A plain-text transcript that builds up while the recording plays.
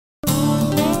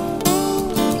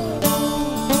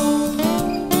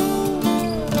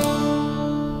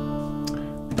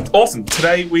Awesome.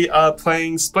 Today we are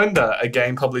playing Splendor, a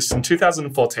game published in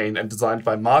 2014 and designed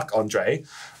by Mark Andre.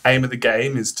 Aim of the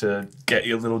game is to get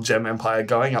your little gem empire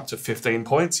going up to 15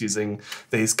 points using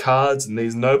these cards and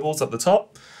these nobles at the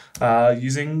top,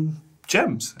 using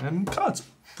gems and cards.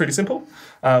 Pretty simple.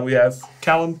 We have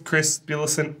Callum, Chris,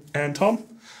 Billicent, and Tom.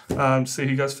 To see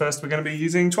who goes first, we're going to be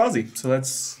using Chwazi. So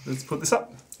let's put this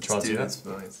up. Chwazi, that's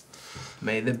nice.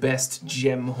 May the best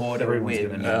gem hoarder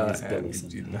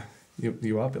win.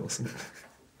 You are Billicent.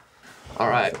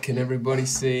 Alright, can everybody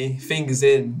see? Fingers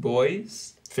in,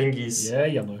 boys. Fingies. Yeah,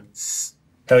 yellow.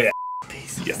 Hell yeah.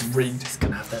 Yeah. Rigged. It's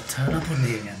gonna have that turn up on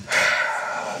me again.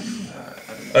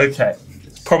 Okay.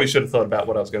 Probably should have thought about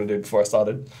what I was going to do before I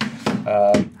started.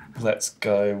 Let's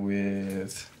go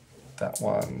with that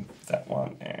one,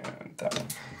 and that one.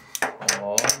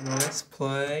 Oh, nice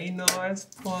play, nice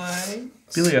play.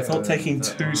 Billy, I thought taking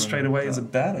two straight away is a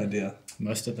bad idea.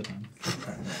 Most of the time.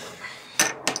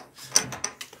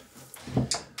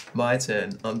 My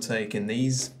turn. I'm taking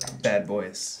these bad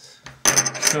boys.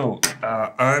 Cool.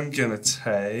 I'm going to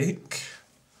take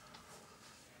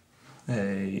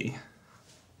a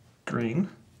green,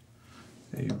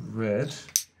 a red,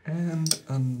 and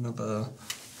another...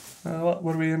 what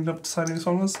do we end up deciding this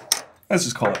one was? Let's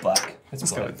just call it black. Let's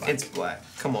go with black. It's black.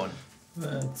 Come on.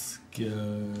 Let's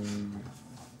go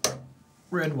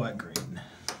red, white, green.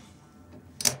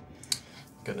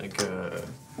 Gonna go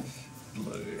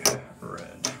blue,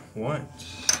 red, white.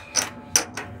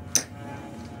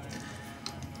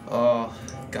 Oh,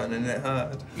 gunning it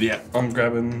hard. Yeah, I'm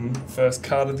grabbing first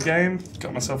card of the game.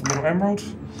 Got myself a little emerald.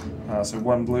 So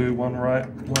one blue, one white,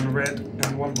 one red,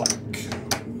 and one black.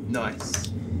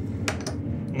 Nice.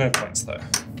 No points though.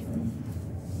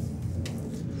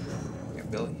 Yeah,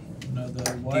 Billy.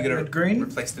 Another You white, gotta red, green.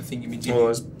 replace the thingamajig.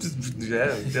 Well,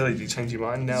 yeah, Billy, do you change your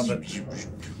mind now that...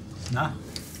 Nah.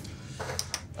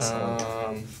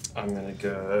 I'm gonna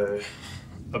go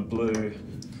a blue,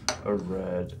 a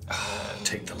red.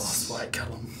 Take the last white,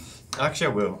 Callum. Actually, I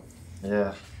will.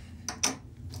 Yeah.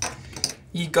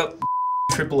 You got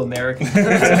triple American.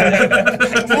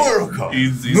 America.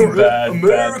 He's a bad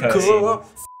person.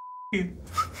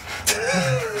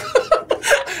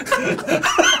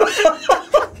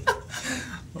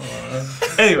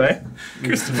 Anyway,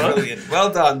 Christopher. Brilliant. Well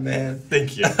done, man.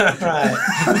 Thank you. Right.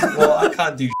 Well, I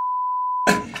can't do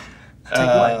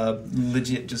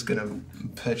legit just gonna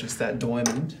purchase that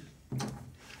diamond.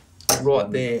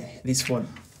 Right there. This one.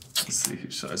 Let's see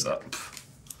who shows up.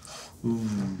 Ooh.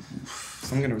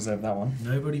 So I'm going to reserve that one.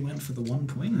 Nobody went for the 1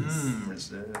 points.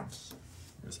 Reserves.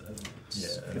 Reserve.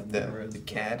 Yeah. The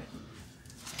CAD.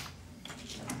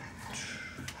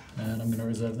 And I'm going to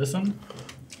reserve this one.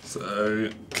 So,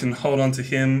 can hold on to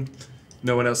him,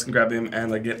 no one else can grab him,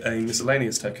 and I get a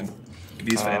miscellaneous token. Could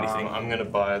be used for anything. I'm gonna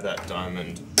buy that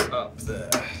diamond up there.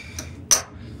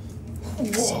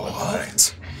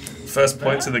 What? First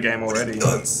points of the game already.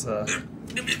 That's, well,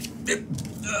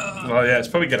 yeah, it's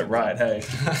probably get it right, hey.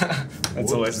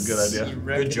 That's always a good idea.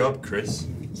 Good job, Chris.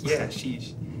 Yeah,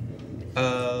 sheesh.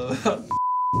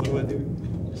 What do I do?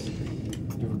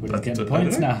 Everybody's getting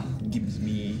points now. Gives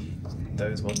me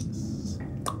those ones.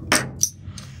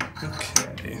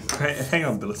 Okay. Hang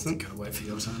on, Billicent. Gotta wait for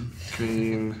your turn.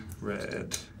 Green,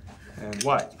 red, and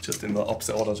white. Just in the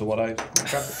opposite order to what I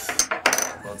grabbed.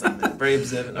 Well done, man. Very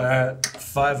observant.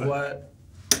 5 white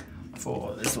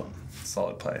for this one.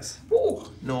 Solid place. Ooh,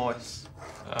 nice.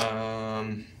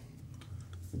 I'm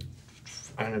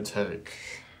gonna take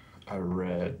a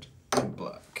red, a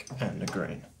black, and a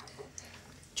green.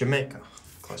 Jamaica.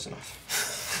 Close enough.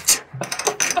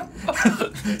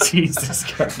 Jesus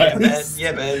Christ. Yeah, man.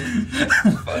 Yeah, man.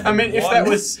 I mean, if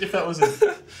that was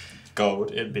a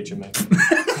gold, it'd be Jamaica.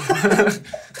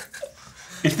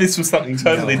 If this was something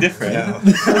totally different. Yeah.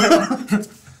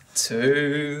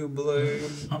 2 blue.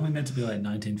 Aren't we meant to be like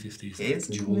 1950s? It's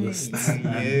duelists.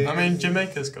 me. I mean,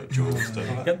 Jamaica's got jewels,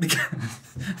 don't it? Yep,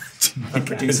 It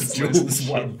produces jewels.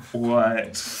 One.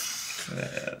 White.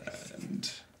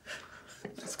 And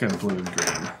let's go blue and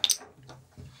green.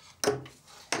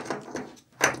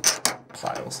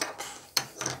 Piles.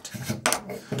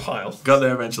 Pile. Got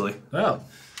there eventually. Well,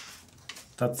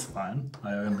 that's fine.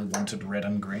 I only wanted red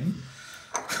and green.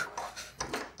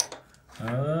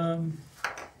 I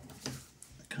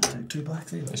can't take 2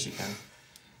 blacks either. Yes, you can.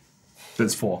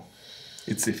 There's 4.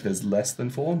 It's if there's less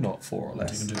than 4, not 4 or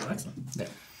less. You can do blacks then. Yeah.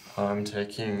 I'm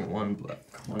taking 1 black,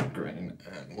 1 green,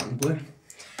 and 1 blue.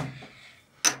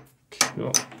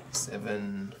 Cool.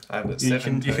 7. I've got You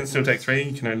 7. can still take 3.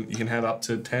 You can have up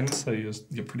to 10, so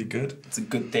you're pretty good. It's a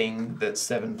good thing that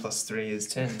 7 plus 3 is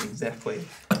 10. Exactly.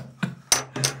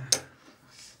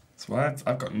 So I've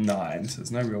got 9, so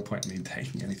there's no real point in me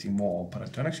taking anything more, but I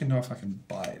don't actually know if I can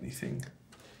buy anything.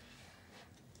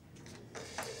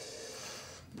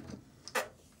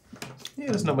 Yeah,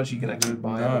 there's not much you can actually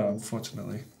buy. No,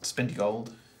 unfortunately. Spend your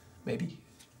gold, maybe.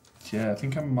 Yeah, I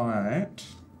think I might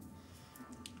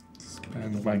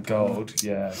spend my gold.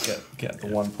 Yeah, get the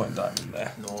 1 point diamond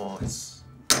there. Nice.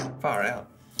 Far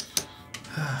out.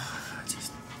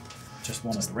 Just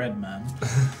wanted red, man.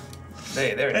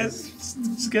 There it is.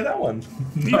 Just get that one.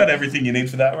 You got everything you need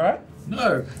for that, right?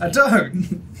 No, I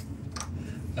don't.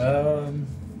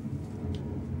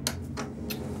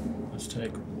 Let's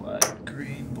take white,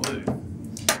 green, blue.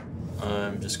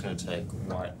 I'm just going to take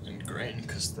white and green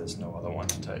because there's no other one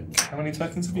to take. How many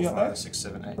tokens have you got 5, there? 6,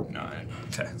 7, 8, 9.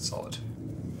 Okay, solid.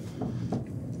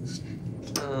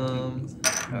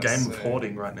 Game Game of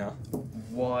hoarding right now.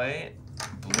 White,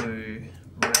 blue,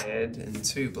 red, and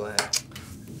 2 black.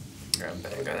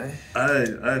 Okay.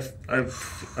 I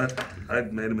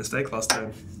made a mistake last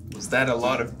time. Was that a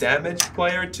lot of damage,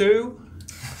 player 2?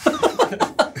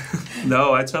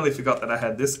 No, I totally forgot that I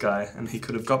had this guy, and he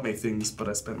could have got me things, but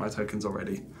I spent my tokens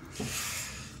already.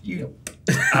 You.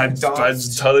 I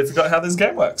totally forgot how this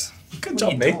game works. Good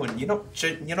job, What are mate. you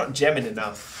doing? You're not gemming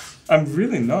enough. I'm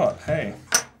really not. Hey.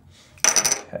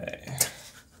 Okay.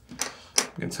 I'm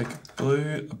gonna take a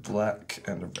blue, a black,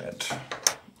 and a red.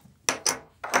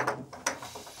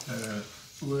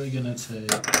 We're gonna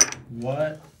take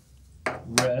white,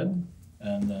 red,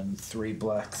 and then 3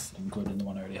 blacks, including the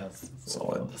one I already have.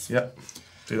 Solid. Yep.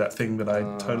 Do that thing that I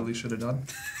totally should have done.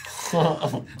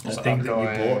 That thing that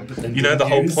you bought, but then You know the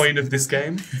didn't whole use. point of this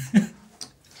game?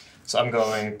 So I'm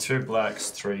going 2 blacks,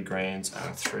 3 greens,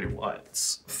 and 3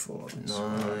 whites.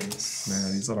 Nice.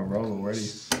 Man, he's on a roll already.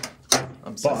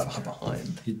 I'm so But- far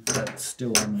behind. That's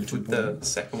still on your 2 Put the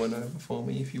second one over for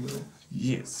me, if you will.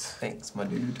 Yes. Thanks, my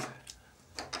dude.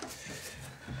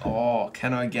 Oh,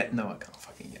 can I get... No, I can't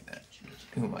fucking get that.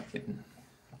 Who am I kidding?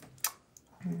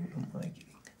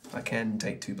 I can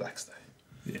take 2 blacks, though.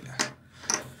 Yeah.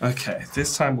 Okay,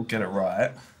 this time we'll get it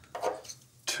right.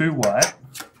 2 white,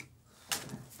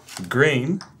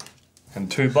 green, and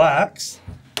 2 blacks.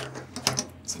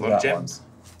 It's a lot of That one. gems.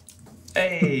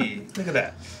 Hey, look at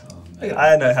that. Look at that.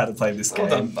 I know how to play this Well game.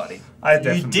 done, buddy. I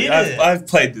definitely. did I've, it. I've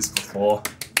played this before.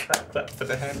 Clap for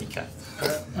the handicap.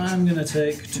 I'm gonna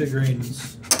take 2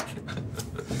 greens.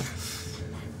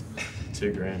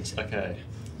 2 greens. Okay.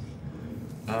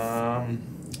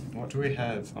 What do we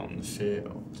have on the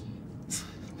field?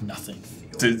 Nothing.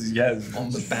 Yeah. On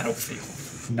the battlefield.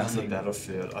 On the Nothing.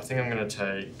 battlefield. I think I'm going to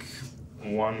take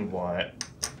 1 white,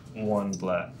 1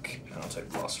 black, and I'll take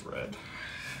plus red.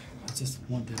 I just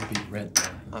want there to be red there.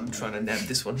 I'm trying to nab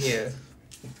this one here.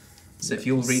 So if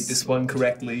you'll read this one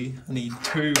correctly, I need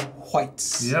 2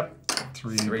 whites. Yep.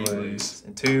 3 3 blues. blues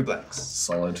and 2 blacks.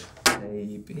 Solid.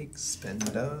 A big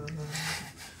spender.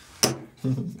 Put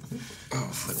You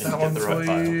that get one the for right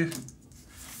pile. you.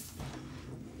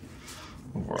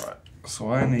 Alright, so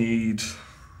I need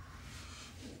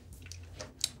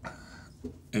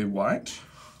a white,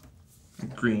 a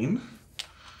green,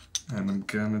 and I'm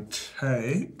gonna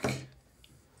take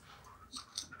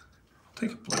a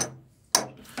blue.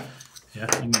 Yeah,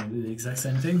 I'm gonna do the exact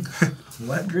same thing.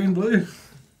 White, green, blue.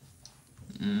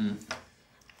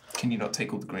 Can you not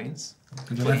take all the greens?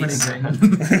 I don't have Please. any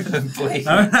green. Please.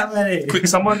 I don't have any. Quick,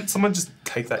 someone just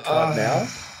take that card now.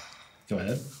 Go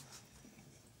ahead.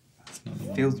 That's not the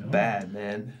one Feels I'm going. bad,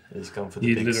 man. He's gone for the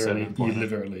You big literally, 7-pointer. you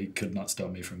literally could not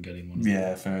stop me from getting one.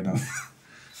 Yeah, fair enough.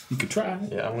 You could try.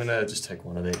 Yeah, I'm going to just take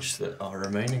 1 of each that are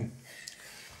remaining.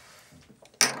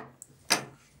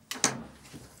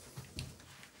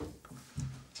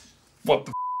 What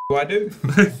the do I do?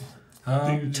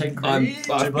 Take green.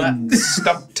 I've been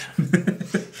stumped.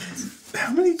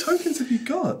 How many tokens have you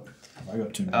got? I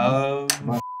got 2.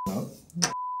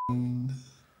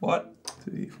 What?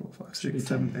 3, 4, 5, 6,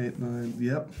 7, 8, 9.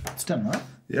 Yep. It's 10, right?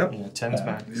 Yep. Yeah, 10's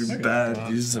back. You're bad.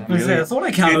 You're just a I was gonna say, I really. thought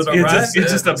I counted It's, it you're right. just, you're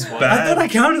just a I thought bad. I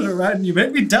counted it right, and you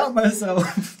made me doubt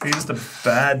myself. You're just a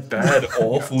bad,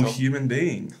 awful human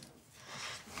being.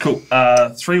 Cool.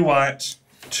 3 white,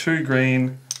 2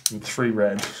 green, and 3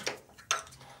 red.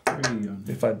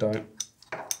 If I don't,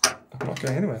 I'm not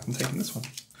going anywhere. I'm taking this one.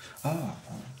 All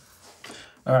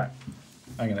right,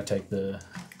 I'm gonna take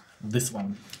this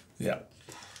one. Yeah.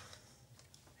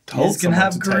 You can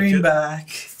have green back.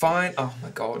 Fine. Oh my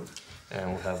god.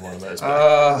 And we'll have 1 of those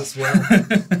back as well.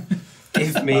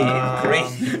 Give me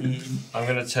green. I'm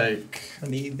going to take I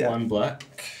need that. 1 black.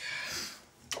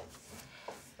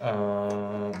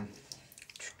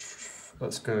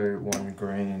 Let's go 1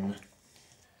 green.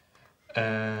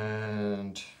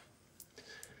 And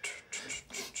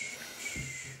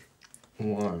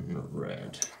 1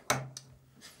 red.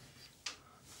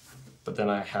 But then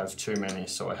I have too many,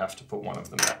 so I have to put one of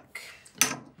them back.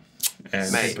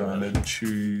 And Mate. we're going to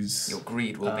choose. Your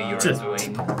greed will be your Just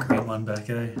undoing. green one back,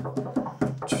 eh?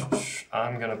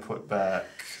 I'm gonna put back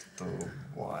the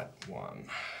white one.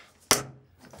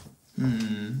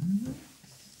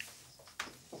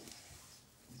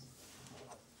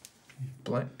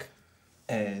 Black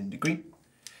and green.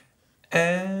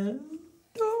 And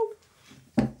oh.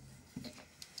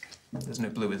 There's no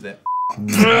blue, is there?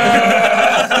 Not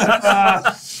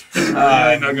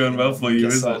going well for you,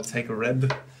 Guess is I'll it? take a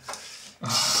red.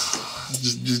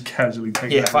 Just casually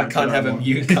take Yeah, that if I red can't for have that him, one.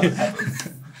 you can't have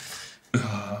him.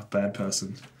 Bad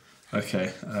person.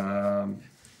 Okay.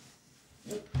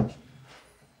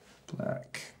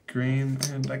 Black, green,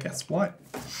 and I guess white.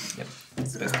 Yep,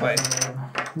 that's the best play.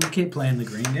 We'll keep playing the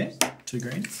green game. 2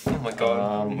 greens. Oh my god.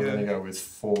 I'm gonna go with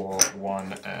 4,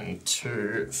 1, and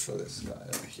 2 for this guy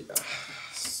over here.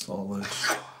 Solid.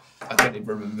 I don't even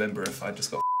remember if I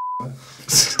just got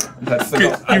I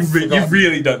forgot. You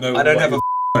really don't know. I don't what have a you're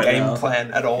right game now.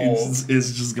 plan at all.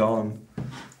 It's just gone.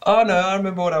 Oh no, I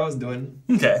remember what I was doing.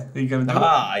 Okay, are you gonna do it?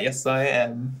 Ah, yes I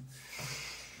am.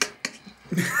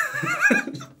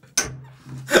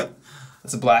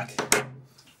 That's a black.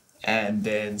 And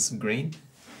then some green.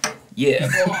 Yeah,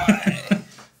 boy.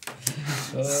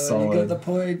 You Solid. got the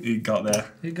point. You got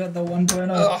there. You got the 1.0.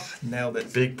 Oh, nailed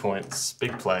it. Big points,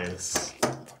 big players.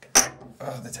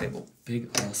 Oh, the table. Big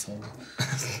asshole.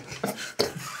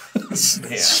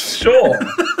 Yeah. Sure.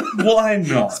 Why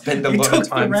not? Spend a You lot took of the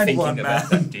time red thinking one, about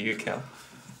man. that, do you, Cal?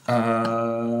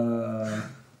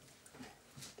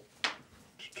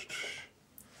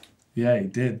 Yeah, he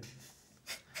did.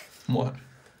 What?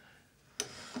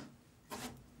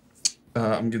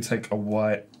 I'm gonna take a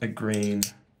white, a green,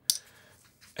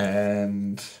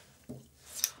 and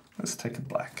let's take a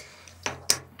black.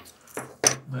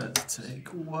 Let's take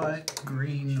white,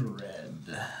 green,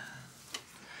 red.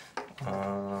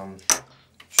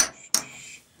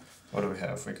 What do we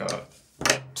have? We got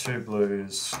 2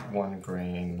 blues, 1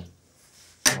 green,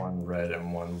 1 red,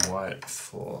 and 1 white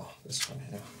for this one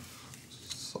here.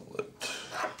 Solid.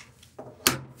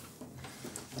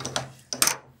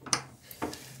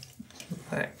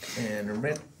 Black and a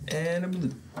red and a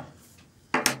blue.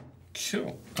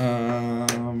 Cool.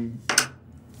 I'm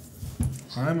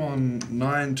on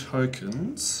 9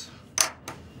 tokens.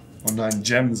 Or 9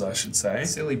 gems, I should say.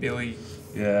 Silly Billy.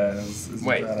 Yeah. It's a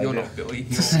Wait, bad you're idea. not Billy.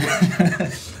 You're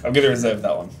I'm gonna reserve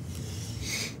that one.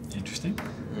 Interesting.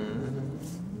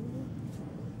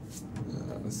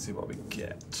 Let's see what we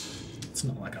get. It's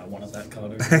not like I wanted that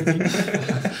card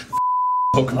over.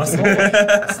 I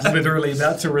was literally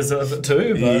about to reserve it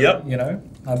too, but Yep. you know,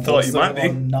 I Thought you might be.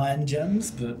 on 9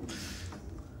 gems, but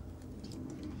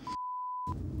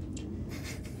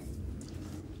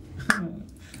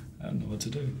I don't know what to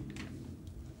do.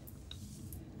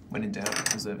 When in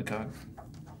doubt, reserve a card.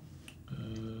 Oh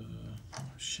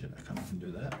shit, I can't even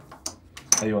do that.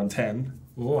 Are you on 10?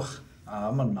 Oh,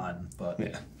 I'm on 9, but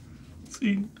Yeah. So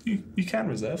you can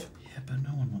reserve. yeah, but no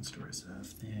one wants to reserve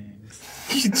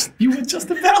things. You were just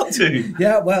about to.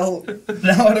 Yeah, well,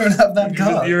 now I don't have that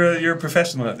card. You're a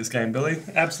professional at this game, Billy.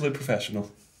 Absolute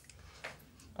professional.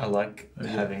 I like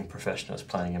having professionals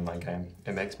playing in my game.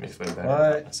 It makes me feel better Right.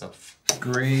 about myself.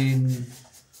 Green,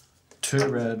 2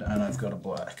 red, and I've got a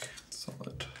black.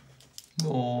 Solid.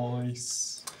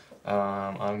 Nice.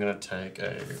 I'm gonna take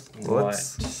a Well, white.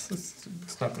 let's-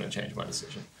 It's not gonna change my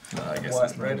decision. No, I guess White,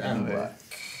 it's not red, gonna and be. black.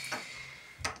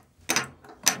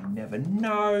 You never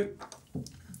know.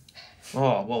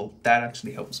 Oh, well, that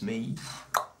actually helps me.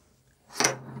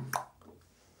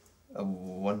 A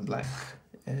 1 black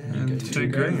and Okay, 2 2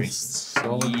 greens. greens.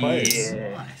 Solid plays.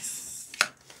 Yeah. Nice.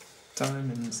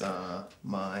 Diamonds are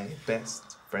my best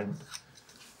friend.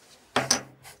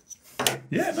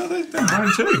 Yeah, no, they're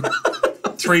mine too.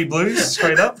 3 blues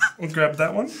straight up. We'll grab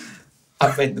that one.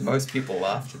 I've made the most people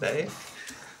laugh today.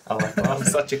 I like I'm that.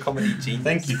 such a comedy genius.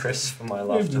 Thank you, Chris, for my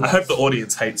laughter. I hope the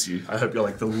audience hates you. I hope you're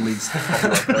like the least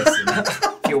popular person.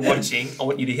 If you're watching, I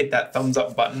want you to hit that thumbs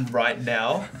up button right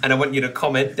now, and I want you to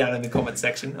comment down in the comment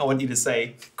section. I want you to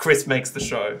say, Chris makes the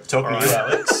show. Talking to you,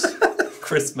 Alex.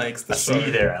 Chris makes the I show. see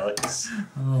you there, Alex.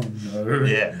 Oh no.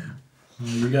 Yeah. Oh,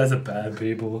 you guys are bad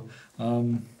people.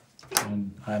 And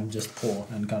I'm just poor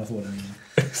and can't afford anything.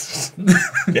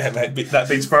 Yeah, mate, that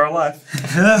beats for our life.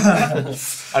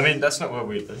 I mean, that's not where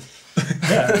we live.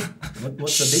 Yeah.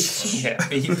 What's a big? Yeah.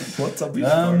 What's up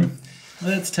with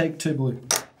Let's take 2 blue.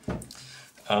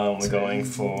 We're going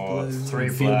for blue. 3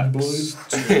 Feeling blacks,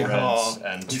 blue. 2 reds, Oh,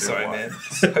 and I'm 2 sorry,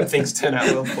 whites. man. Hope things turn out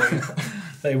well for you.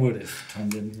 They would if Tom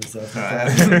didn't reserve the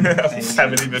Alright, card.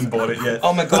 Haven't even bought it yet.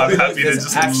 Oh my god, I'm happy to there's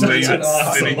just actually leave an it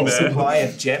sitting awesome there. supply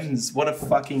of gems. What a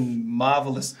fucking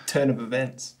marvelous turn of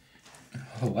events.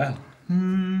 Oh wow.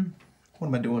 What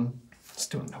am I doing?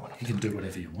 Just doing no one. You can do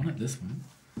whatever you want at this one.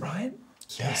 Right?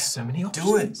 Yeah. There's so many options.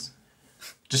 Do it.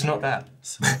 Just not that.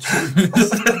 So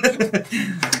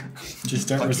just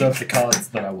don't reserve the cards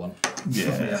that I want.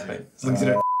 Yeah, mate. As long as you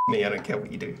don't me, I don't care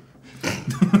what you do.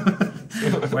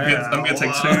 I'm gonna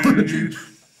take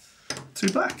two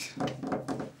black.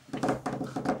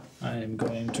 I am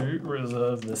going to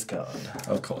reserve this card.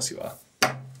 Of course you are.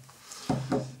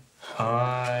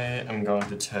 I am going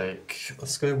to take.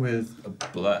 Let's go with a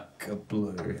black, a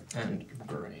blue, and a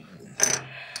green.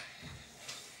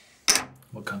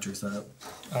 What country is that?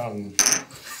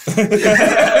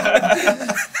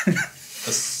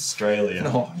 Australia.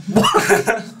 No.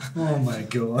 Oh my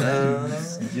god.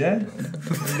 Yeah.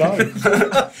 No.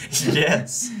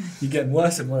 Yes. You're getting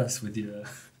worse and worse with your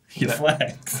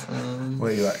flags.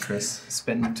 Where are you at, Chris?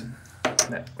 Spend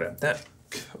that, grab that.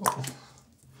 Cool.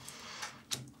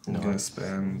 I'm gonna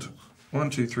spend 1,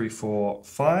 2, 3, 4,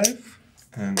 5,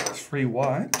 and 3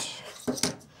 white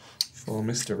for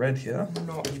Mr. Red here.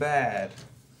 Not bad.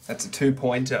 That's a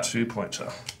 2-pointer. 2-pointer.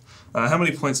 How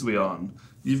many points are we on?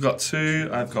 You've got 2,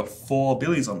 I've got 4,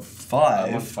 Billy's on 5.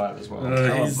 I'm on 5 as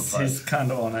well. He's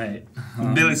kind of on 8.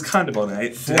 Billy's kind of on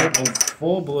 8.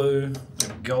 Four blue,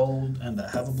 a gold, and I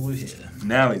have a blue here.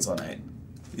 Now he's on 8.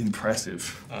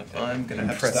 Impressive. Okay. I'm going to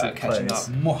have to Impressive start catching plays.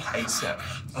 up ASAP.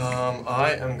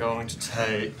 I am going to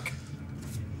take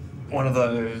one of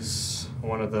those.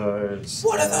 One of those.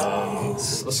 What are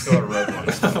those? Let's go a red one.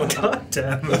 God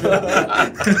damn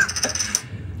it.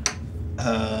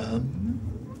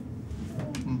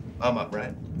 I'm up,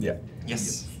 right? Yeah.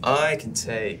 Yes. I can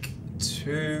take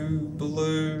 2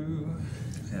 blue.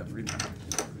 Every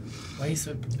Why are you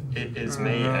so... It is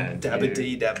me and Dabba you.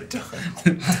 dee dabba da.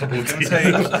 We're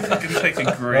gonna take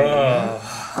a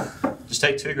green. Just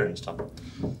take 2 greens, Tom.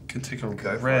 Can take a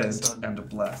Go for red it, son. and a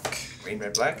black. Green,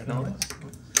 red, black. Nice.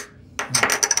 I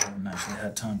haven't actually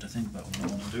had time to think about what I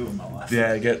want to do in my life.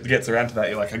 Yeah, it gets around to that.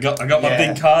 You're like, I got my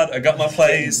Yeah. big card. I got my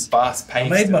plays. Fast I paced.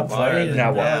 made my play and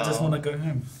Now now what? I just want to go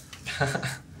home.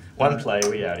 One play,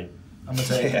 we outie. I'm going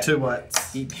to take Yeah. 2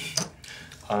 whites.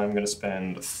 I'm going to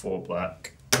spend 4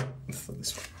 black for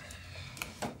this one.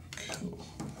 Cool.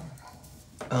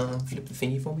 Flip the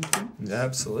thingy for me, please. Yeah,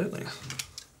 absolutely.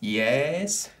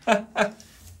 Yes.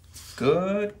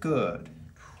 Good, good.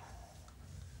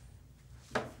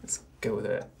 Let's go with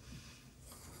it.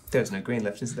 There's no green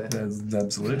left, is there? There's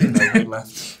absolutely no green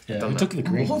left. Yeah, Done we that. took the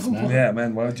greens now. Yeah,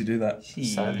 man, why would you do that?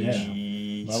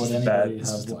 Savage. Why would It's bad. anybody It's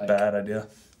have just a like bad idea.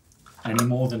 any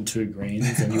more than 2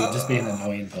 greens and you would just be an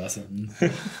annoying person?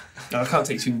 No, I can't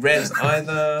take 2 reds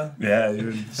either. Yeah,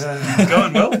 you're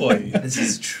going well, boy. This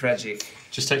is tragic.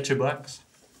 Just take 2 blacks.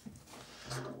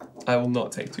 I will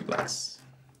not take 2 blacks.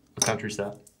 What country's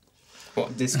that?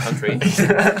 What, this country?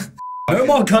 No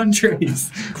more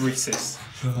countries! Greece.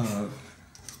 Cool.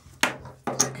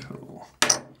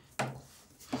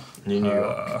 New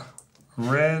York.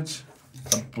 Red,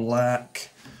 a black,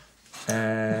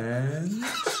 and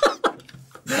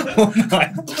Oh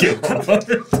my god!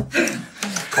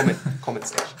 Comment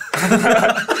section.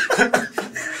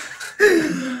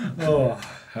 Oh,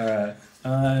 alright.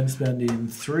 I'm spending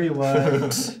 3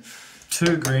 white,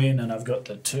 2 green, and I've got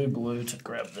the 2 blue to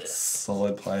grab this.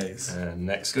 solid plays. And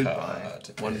next Goodbye.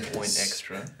 card. 1 is- point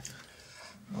extra.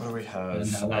 What do we And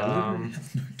have? now I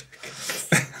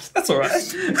That's alright.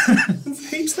 There's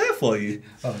heaps there for you.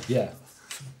 Oh, yeah.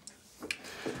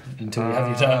 Until you have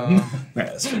your turn. Yeah,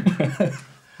 that's true.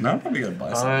 No, I'm probably going to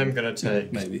buy something. I'm going to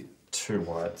take Maybe. 2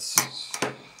 whites.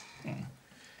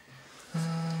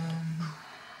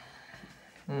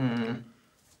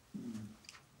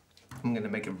 I'm gonna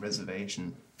make a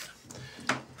reservation.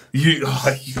 You.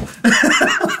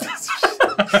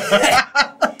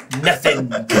 Nothing.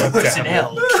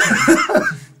 Personnel.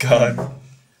 God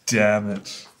damn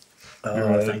it.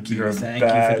 Oh, thank you. You're a Thank you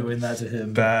bad, for doing that to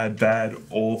him. bad,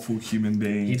 awful human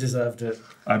being. He deserved it.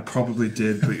 I probably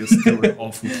did, but you're still an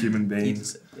awful human being.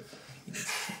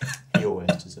 He always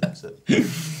deserves it.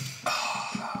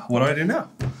 What do I do now?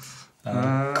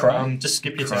 Cry. Just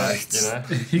skip your Christ. turn,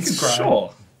 you know? You can cry.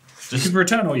 Sure. You can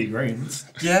return all your greens.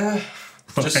 Yeah.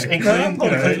 Just Okay. including No,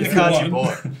 the if cards you you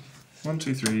bought. 1,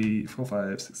 2, 3, 4,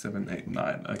 5, 6, 7, 8,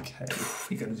 9. Okay.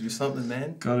 You gotta do something,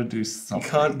 man. Gotta do You something.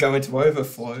 can't go into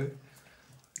overflow.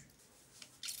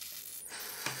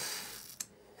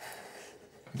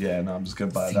 Yeah, no, I'm just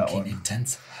gonna buy that one.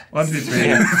 Intensify. 1, 2,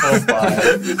 3, 4,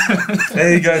 5.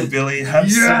 There you go, Billy.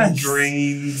 Have some Yes!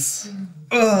 greens.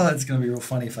 Oh, it's gonna be real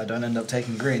funny if I don't end up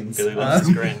taking greens. Billy loves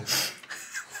his green.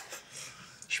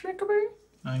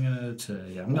 I'm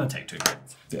gonna take 2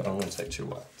 greens. Yeah, I'm gonna take 2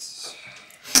 whites.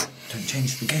 Don't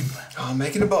change the game plan. Oh, I'm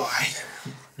making a buy.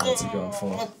 What's he going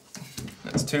for?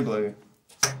 That's 2 blue,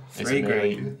 Is 3 it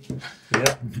nearly- green,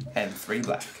 Yep. and 3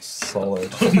 black.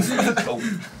 Solid. Well,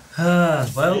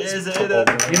 Is it you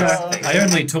know, I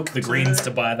only took the greens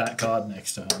to buy that card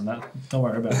next turn. Don't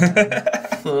worry about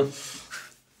that.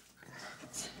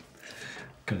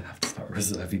 Gonna have to start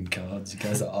reserving cards. You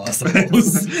guys are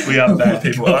assholes. We are bad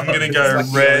people. I'm going to go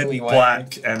It's like the red, only way.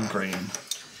 black, and green.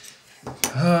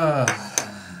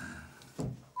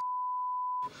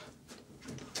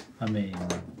 I mean,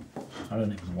 I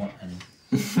don't even want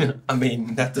any. I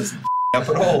mean, that doesn't up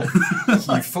at all.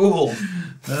 You fool.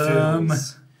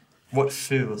 Feels. What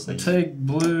feels are you? Take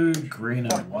blue, green,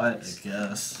 and white, I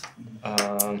guess.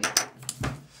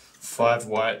 5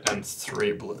 white and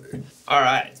 3 blue.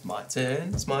 Alright, it's my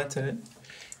turn. It's my turn.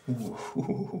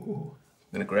 Ooh.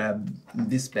 I'm gonna grab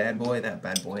this bad boy, that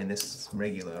bad boy, and this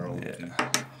regular old dude.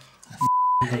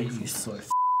 I hate you so.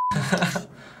 I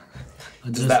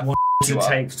just that want to you up?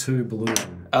 take 2 blue.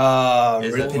 Ah,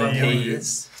 Is ripping that in what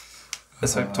peas.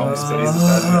 Let's hope Tom spends a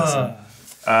bad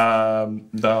person.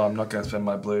 No, I'm not going to spend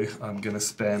my blue. I'm going to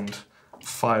spend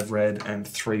 5 red and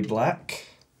 3 black.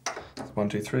 1,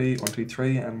 2, 3, 1, 2,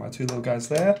 3, and my 2 little guys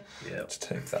there. Yeah. Let's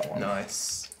take that one.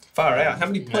 Nice. Far out. How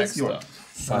many points do you want?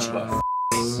 5 left.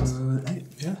 8,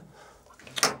 yeah.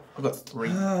 I've got 3.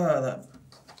 That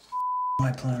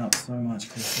my plan up so much.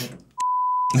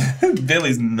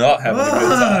 Billy's not having a good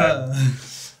time. Ah.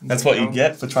 That's what you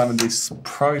get for trying to do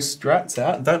pro strats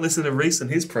out. Don't listen to Reese and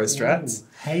his pro strats.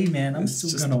 Hey man, I'm It's still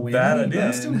just gonna a win. bad idea.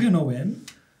 I'm still gonna win.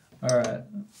 Alright.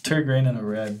 2 green and a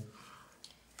red.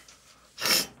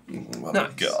 What Nice.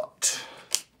 we got?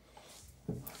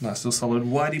 Nice little solid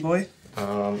whitey boy.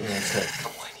 I'm gonna take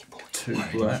 2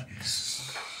 black.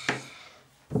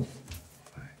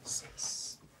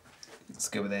 Let's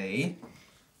go with a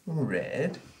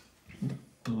red,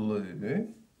 blue,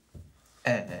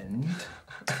 and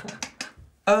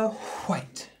a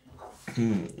white.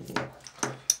 When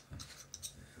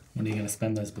are you gonna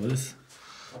spend those blues?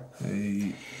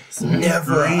 A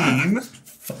Never. green,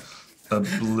 a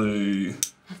blue,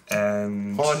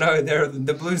 and Oh no,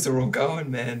 the blues are all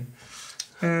going, man.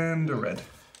 and a red.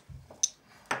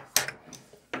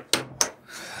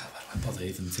 I bother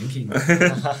even thinking.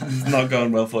 It's not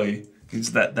going well for you. It's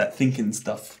that thinking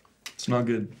stuff. It's not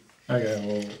good. Okay,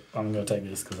 well, I'm gonna take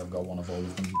this because I've got one of all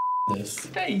of them. This.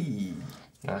 Hey.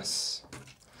 nice.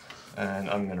 And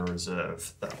I'm gonna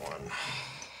reserve that one.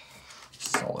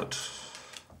 Solid.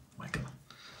 My God.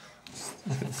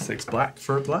 6 black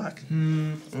for a black.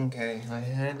 Okay, I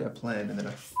had a plan and then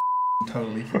I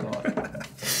totally forgot.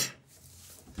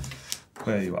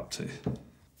 Where are you up to?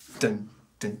 Dun,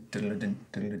 dun, dun, dun,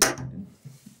 dun, dun,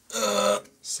 dun.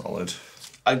 Solid.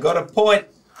 I got a point.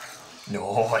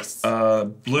 Nice.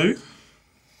 Blue,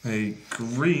 a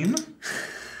green,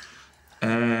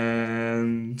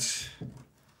 and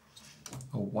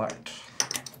a white.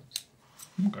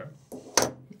 Okay.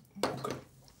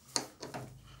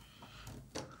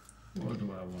 What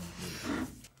do I want to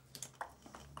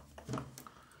do?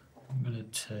 I'm gonna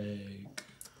take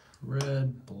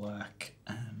red, black,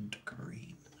 and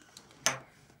green.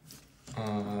 I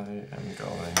am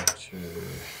going to.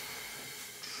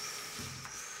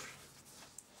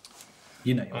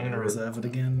 You know, you're I'm gonna gonna reserve it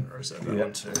again. Reserve that Yep.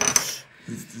 one too.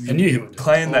 I knew you would.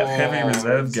 Playing that heavy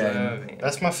reserve game. reserving.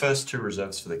 That's my first 2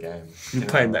 reserves for the game. You're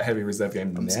playing that heavy reserve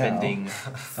game I'm now. spending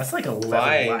That's like a level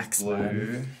 5 wax, man.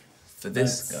 blue for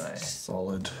this guy.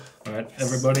 Solid. All right,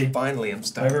 everybody. Finally, I'm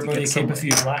starting Everybody to keep get a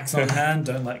few blacks on hand.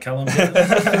 Don't let Callum get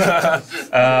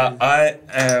it. I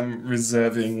am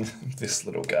reserving this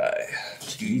little guy.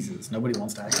 Jesus, nobody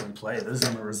wants to actually play. They're just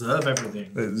gonna reserve everything.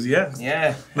 Yeah.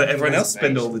 Yeah. Let everyone else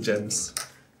spend all the gems.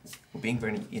 We're being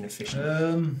very inefficient.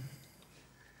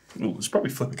 Ooh, it's probably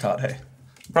flip a card, hey?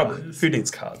 Probably. Who needs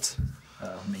cards?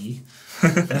 Me,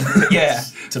 Yeah.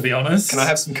 to be honest. Can I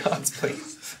have some cards,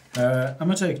 please? I'm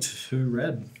gonna take 2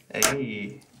 red.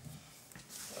 Hey.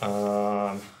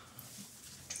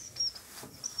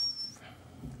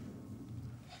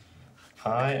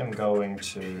 I am going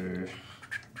to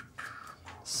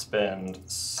spend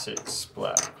 6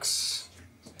 blacks.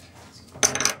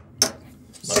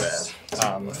 My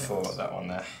bad. For that one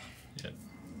there.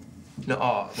 No,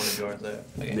 one of yours there.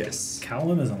 Okay. Yes.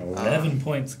 Callum is on 11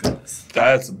 points, guys.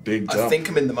 That's a big I jump. think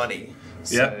I'm in the money.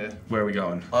 So Yep. Where are we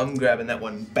going? I'm grabbing that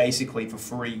one basically for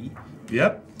free.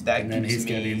 Yep. That And then gives he's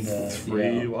me getting the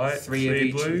 3 white, 3 of 3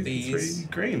 each blue, of these. 3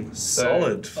 green. So-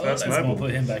 Solid. Oh, That's that's gonna noble.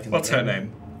 put him back in What's the her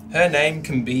game. name? Her name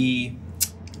can be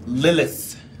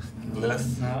Lilith.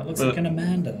 Lilith. No, it looks like an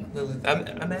Amanda. Lilith.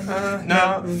 Amanda?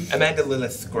 No. Amanda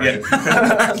Lilith. Great.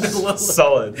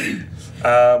 Solid.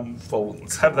 Well,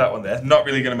 let's have that one there. Not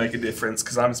really going to make a difference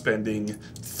because I'm spending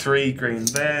 3 green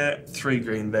there, 3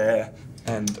 green there,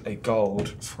 and a gold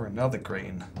for another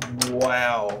green.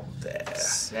 Wow. There.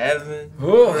 7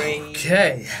 Oh, green.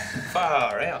 okay.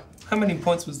 Far out. How many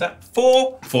points was that?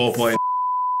 4? 4 points.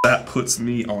 That puts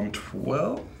me on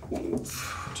 12. 2,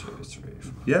 3,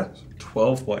 4. Yeah,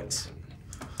 12 points.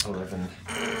 11.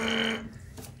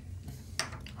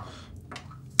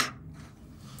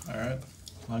 Alright.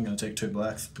 I'm going to take 2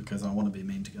 blacks because I want to be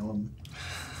mean to Gillum.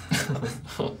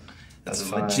 That's a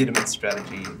fine. legitimate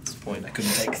strategy at this point. I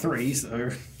couldn't take 3, so...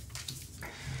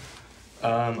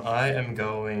 I am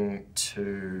going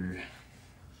to.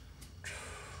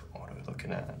 What are we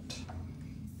looking at?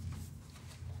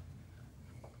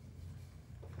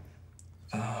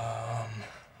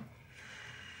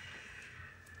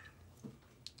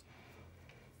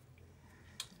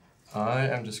 I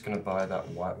am just going to buy that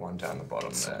white one down the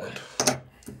bottom there.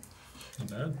 Not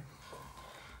bad.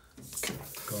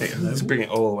 Yeah, let's bring it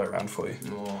all the way around for you.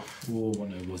 Oh, Oh, what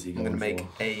noble was he I'm going going to make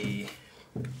for? a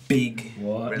big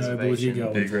What noble was he reservation.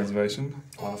 going Big for? reservation.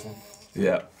 One of them.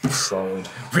 Yeah, solid.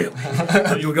 Really?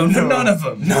 You were going for none of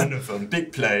them? None of them.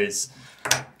 Big plays.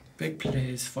 Big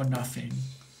plays for nothing.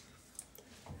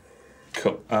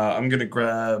 Cool. I'm going to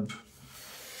grab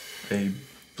a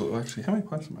blue. Actually, how many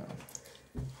points am I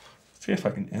on? See if I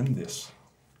can end this.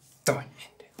 Don't end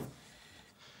it.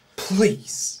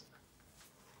 Please.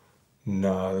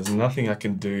 No, there's nothing I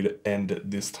can do to end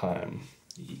it this time.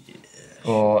 Yeah.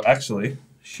 Or actually,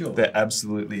 Sure. there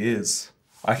absolutely is.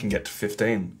 I can get to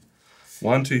 15.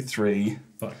 1, 2, 3.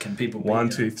 But can people beat 1,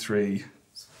 you? 2, 3.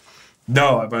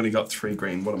 No, I've only got 3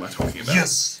 green. What am I talking about?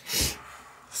 Yes.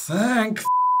 Thank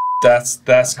That's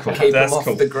cool. Keep That's them off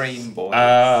cool. the green boy.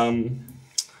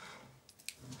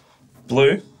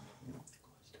 Blue.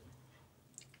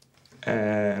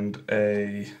 And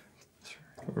a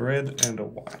red and a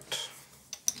white.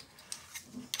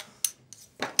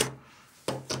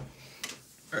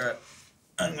 Alright.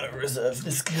 I'm going to reserve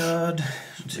this card.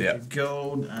 Take Yeah. the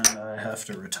gold, and I have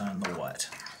to return the white.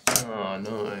 Oh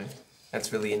no.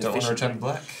 That's really Don't want to inefficient. return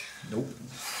black. Nope.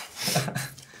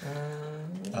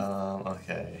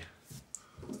 Okay.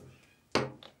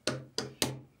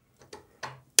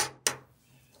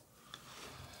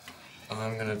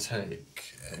 I'm gonna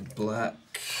take a black.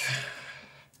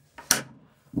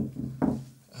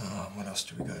 What else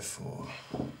do we go for?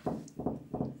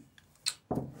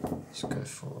 Let's go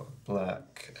for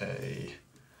black, a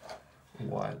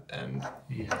white, and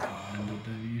Yeah, remember,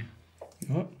 do you?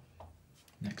 What?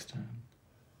 Next time.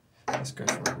 let's go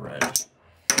for a red.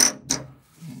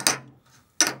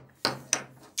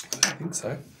 I think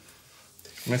so.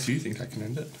 Unless you think I can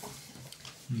end it.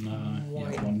 No,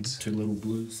 White. yeah, 1, 2 little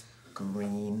blues.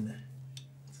 Green.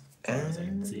 As I can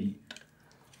And see.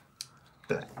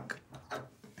 black.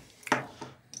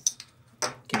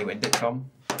 Can you end it, Tom?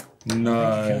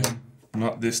 No,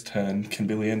 not this turn. Can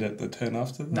Billy end it the turn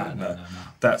after that? No.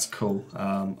 That's cool.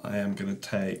 I am going to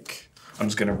take... I'm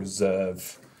just going to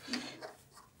reserve...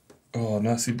 Oh,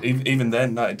 no, see, even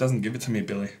then, no, it doesn't give it to me,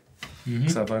 Billy.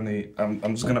 So I've only... I'm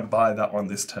just going to buy that one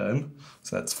this turn.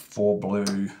 So that's 4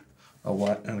 blue, a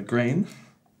white and a green.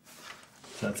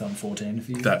 So that's on 14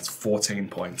 for you. That's 14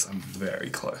 points. I'm very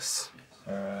close.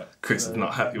 Alright. Chris is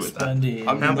not happy with that. Spending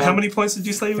How many points did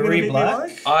you say you were going to 3 beat black.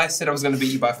 me I said I was going to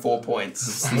beat you by 4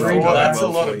 points. 3 Well, black. That's a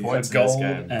well lot for of you. points in this Gold,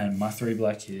 game. and my 3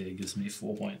 black here gives me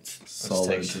 4 points. Let's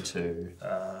take Solid. you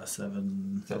to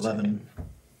 7, 13. 11,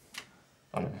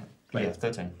 Oh no. Wait. Yeah,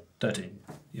 13. 13.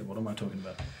 Yeah, what am I talking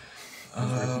about?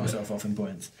 I've ripped myself off in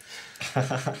points.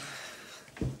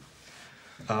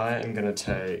 I am gonna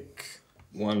take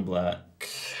 1 black.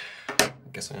 I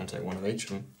guess I'm gonna take 1 of each of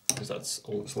them because that's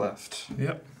all that's left.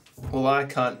 Yep. Well, I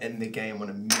can't end the game on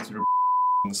a miserable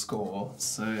score,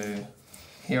 so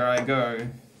here I go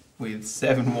with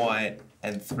 7 white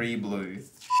and 3 blue.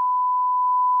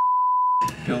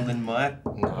 Building my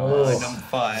No. number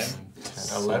 5.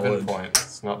 10, 11 Solid. points.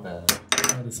 It's not bad.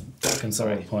 That is some fucking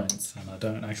solid points, and I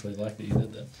don't actually like that you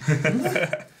did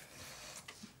that.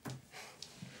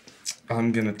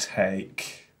 I'm going to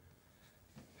take...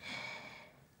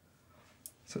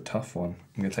 It's a tough one.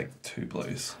 I'm going to take 2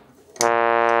 blues.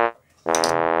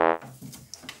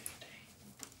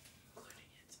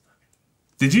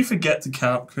 Did you forget to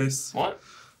count, Chris? What?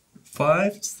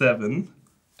 5, 7,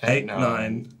 8, 9,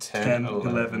 9, 10, 10,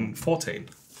 11, 14.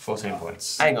 14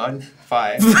 points. Hang on.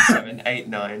 5, 7, 8,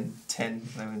 9, 10,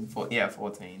 11, 14. Yeah,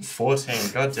 14. 14.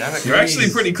 God damn it. You're actually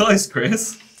Chris. pretty close,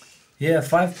 Chris. Yeah,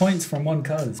 5 points from one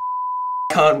card.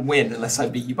 Can't win unless I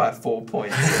beat you by 4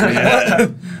 points.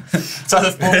 It's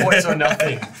either 4 points or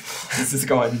nothing. This is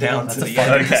going down to the fun-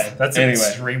 end. Okay, That's anyway. an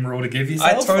extreme rule to give I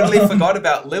yourself. totally forgot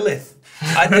about Lilith.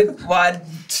 I did. Well,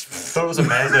 Thought it was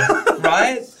Amanda.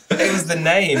 right? It was the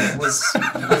name. It was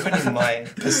ruining my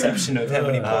perception of how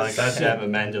many Oh, points. glad to have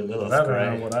Amanda Lilith. I don't know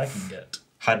Great. what I can get.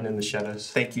 Hiding in the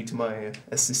shadows. Thank you to my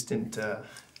assistant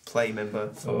play member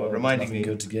for Oh, reminding nothing me.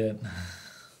 good to get.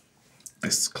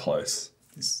 This is close.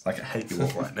 Like I hate you all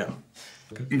right now.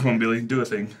 Come on, Billy, do a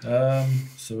thing.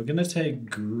 So we're gonna take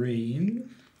green,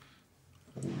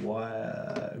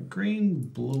 green,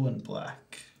 blue, and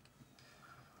black.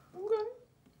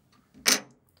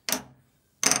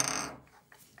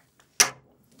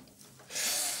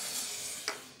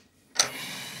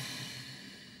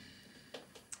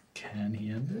 Can he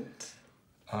end it?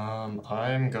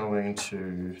 I'm going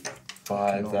to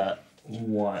buy that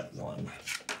white one.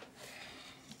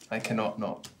 I cannot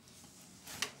not.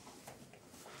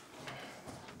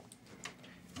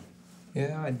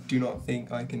 Yeah, I do not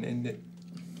think I can end it.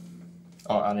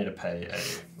 Oh, I need to pay a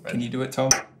red. Can you do it, Tom?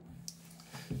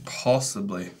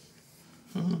 Possibly.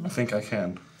 I think I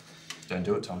can. Don't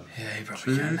do it, Tom. Yeah, he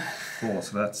probably 2, 4.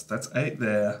 So that's 8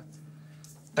 there.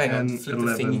 Hang on, 10, flip the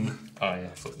 11, thingy. Oh yeah.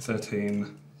 Flip.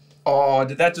 13. Oh,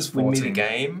 did that just win me the 14.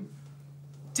 game?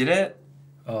 Did it?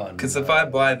 Oh, no. Because if I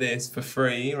buy this for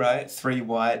free, right? 3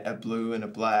 white, a blue, and a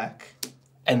black,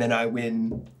 and then I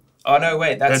win. Oh no,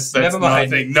 wait, that's never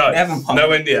mind. Nothing. No, Never mind.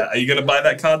 no India. Are you gonna buy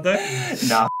that card though?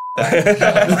 Nah.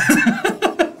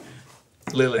 That.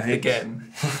 Lilith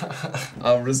again.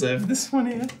 I'll reserve this one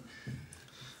here.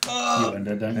 You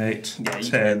ended, don't you? 8, Yeah, you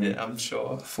can 10, end it, I'm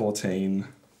sure. 14.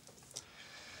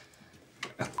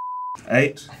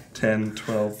 8, 10,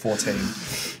 12, 14.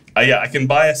 Yeah, I can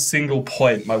buy a single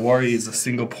point. My worry is a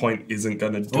single point isn't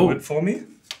going to do Oh. it for me.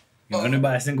 You only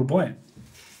by a single point.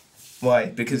 Why?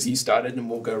 Because you started and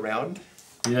we'll go round?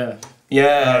 Yeah.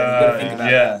 Yeah, you gotta think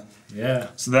about yeah. it. Yeah.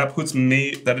 So that'd put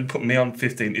me on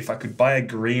 15. If I could buy a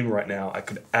green right now, I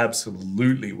could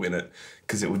absolutely win it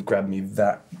because it would grab me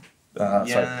that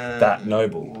that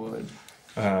noble. Would.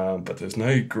 But there's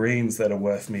no greens that are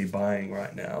worth me buying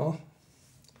right now.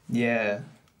 Yeah.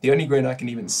 The only green I can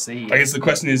even see. I guess the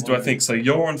question is, do I think so?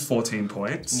 You're on 14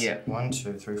 points. Yeah. 1,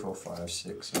 2, 3, 4, 5,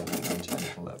 6, 7, 8, 9,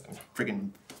 10, 11. Friggin'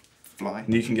 fly.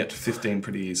 And you can get to 15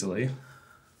 pretty easily.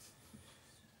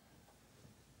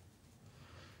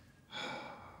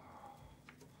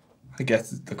 I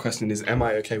guess the question is, am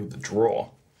I okay with the draw?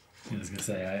 I was gonna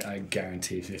say I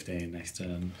guarantee 15 next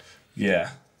turn.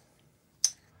 Yeah.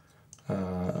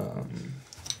 There's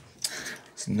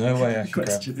no way I can grab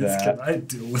Question is, can that. I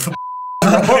deal with a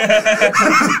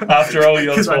After all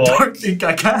your Because I talk. don't think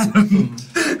I can.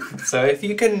 So if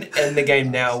you can end the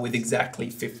game now with exactly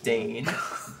 15,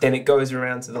 then it goes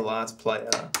around to the last player,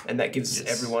 and that gives Yes.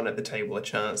 everyone at the table a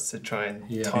chance to try and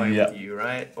Yeah. tie Yeah. with you,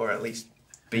 right? Or at least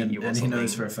beat and you or and he something.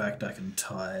 knows for a fact I can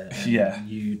tie it. And Yeah.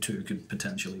 You two could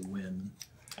potentially win.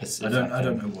 It's I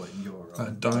don't know what you're I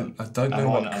on. don't I'm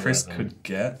know on what Chris 11. could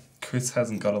get. Chris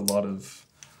hasn't got a lot of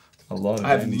I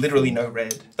have anything. literally no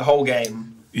red. The whole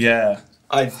game, Yeah.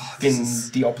 I've been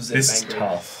the opposite This of is angry.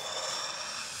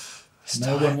 tough.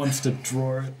 No one wants to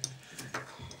draw it.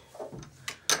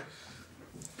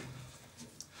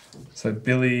 So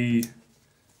Billy,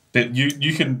 but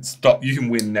you can stop. You can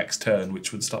win next turn,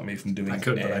 which would stop me from doing. I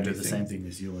could, but I do the anything. same thing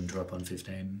as you and drop on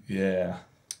 15. Yeah.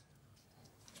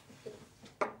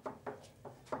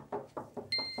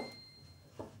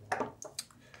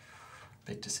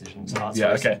 big decisions. Yeah.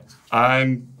 Okay.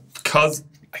 Because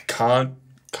I can't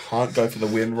go for the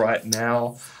win right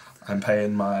now. I'm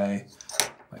paying my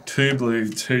 2 blue,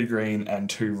 2 green, and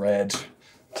 2 red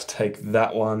to take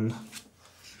that one.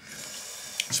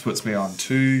 Which puts me on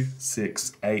 2,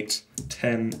 6, 8,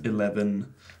 10,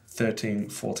 11, 13,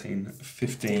 14,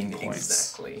 15 points.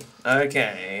 Exactly.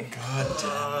 Okay.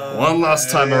 One last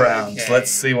time around. Okay.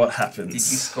 Let's see what Did happens. you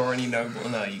score any noble?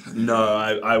 No, you No,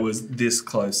 I was this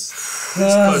close.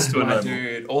 This close to a my noble.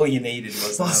 dude. All you needed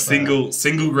was another-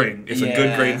 Single green. If a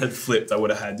good Yeah. green had flipped, I would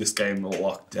have had this game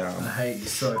locked I down. hate you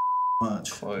so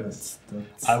much. Close.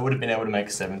 I would have been able to make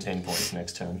 17 points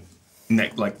next turn.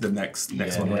 Next one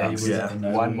Yeah, round. you Yeah. would've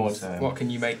known. One more turn. What can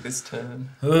you make this turn?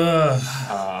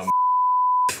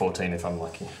 14 if I'm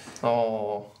lucky.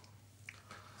 Oh.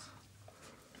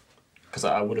 Because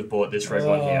I would have bought this red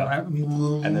one here,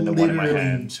 and then the one in my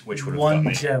hand, which would have got one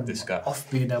me gem this guy. off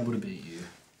being able to beat you.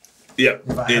 Yep.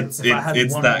 If I had- It's if I had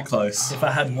it's one that more- close. If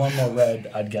I had one more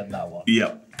red, I'd get that one.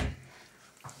 Yep.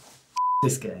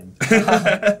 this game.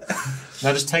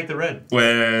 Now just take the red.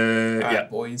 Where, Alright, yeah.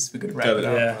 boys, we could wrap Go it with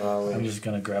up. Yeah, I'm just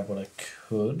gonna grab what I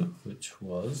could, which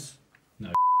was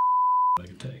no I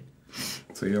could take.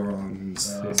 So you're on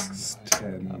 6,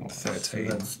 10, So 13.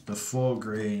 that's the 4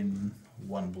 green,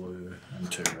 1 blue,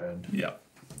 and 2 red. Yeah.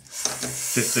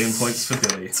 15 points for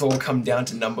Billy. It's all come down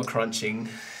to number crunching.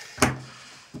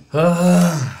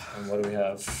 And what do we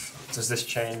have? Does this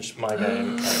change my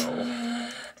game at all?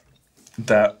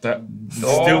 That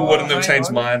Oh, still wouldn't have hang changed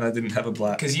on. mine. I didn't have a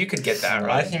black. Because you could get that, I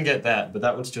right? can get that, but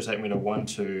that would still take me to 1,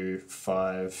 2,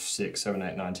 5, 6, 7,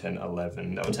 8, 9, 10,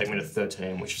 11. That would take me to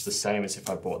 13, which is the same as if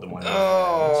I bought the one.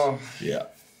 Oh, Yeah.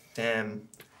 damn.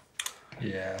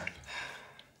 Yeah.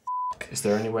 Is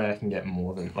there any way I can get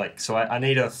more than so I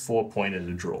need a 4-pointer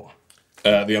to draw.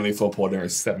 The only 4-pointer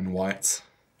is 7 whites.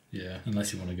 Yeah,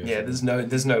 unless you want to go. Yeah, for there's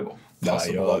no No,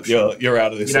 possible option. you're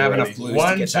out of this You don't have already. enough blues to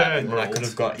One get that. turn, and I could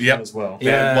have got Yep. him as well.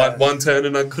 Yeah. One turn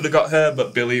and I could have got her,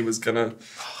 but Billy was gonna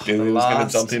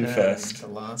Last jump in turn, first. The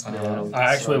last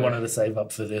I actually wanted to save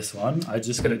up for this one. I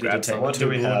just Gonna needed to grab take some. What 2 do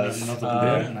we blue have? and another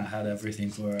blue, and I had everything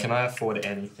for it. Can I afford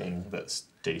anything that's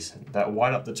decent? That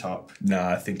white up the top. No,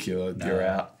 I think you're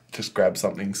out. Just grab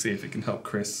something, see if it can help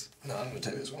Chris. No, I'm gonna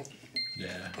take this one.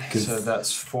 Yeah. So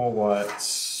that's 4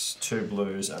 whites, 2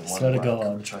 blues, and 1 Swear to black,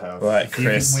 God. which I have. Right, If you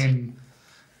Chris. can win.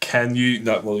 Can you?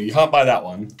 No, well, you can't buy that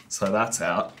one, so that's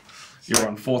out. You're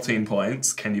on 14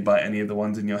 points. Can you buy any of the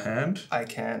ones in your hand? I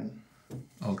can.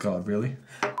 Oh God, really?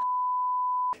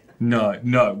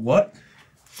 No, what?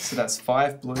 So that's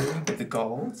 5 blue with the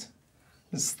gold.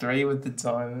 There's 3 with the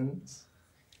diamonds.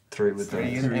 3 with 3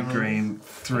 the. and 3 emerald. green,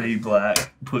 3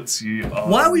 black puts you on.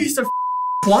 Why were you so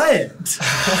quiet?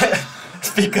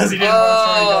 Because he didn't want to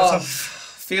throw you guys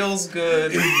Feels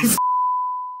good.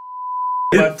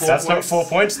 That's not 4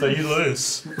 points though, you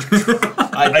lose.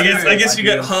 I guess you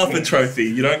get half a trophy.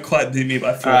 You don't quite beat me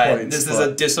by 4 Alright, points. this is but-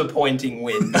 a disappointing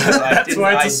win. I did,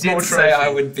 why it's a I small did say trophy. I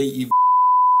would beat you.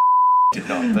 Did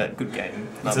not, but good game.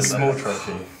 It's a small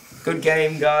trophy. Good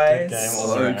game, guys. Good game, all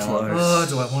So around. close. Oh,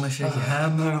 do I want to shake your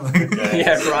hand though?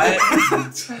 Yeah, right?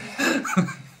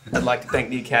 I'd like to thank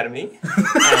the Academy.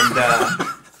 And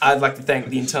I'd like to thank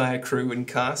the entire crew and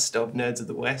cast of Nerds of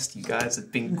the West. You guys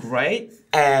have been great.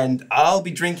 And I'll be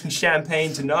drinking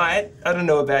champagne tonight. I don't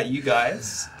know about you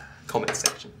guys. Comment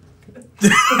section.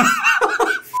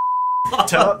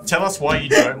 Tell us why you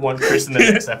don't want Chris in the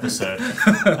next episode.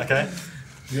 Okay?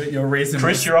 Your reason.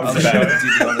 Chris, you're off the bad.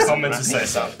 show. Comment to say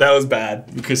something. That was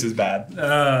bad. Chris is bad.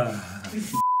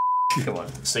 Come on.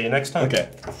 See you next time. Okay.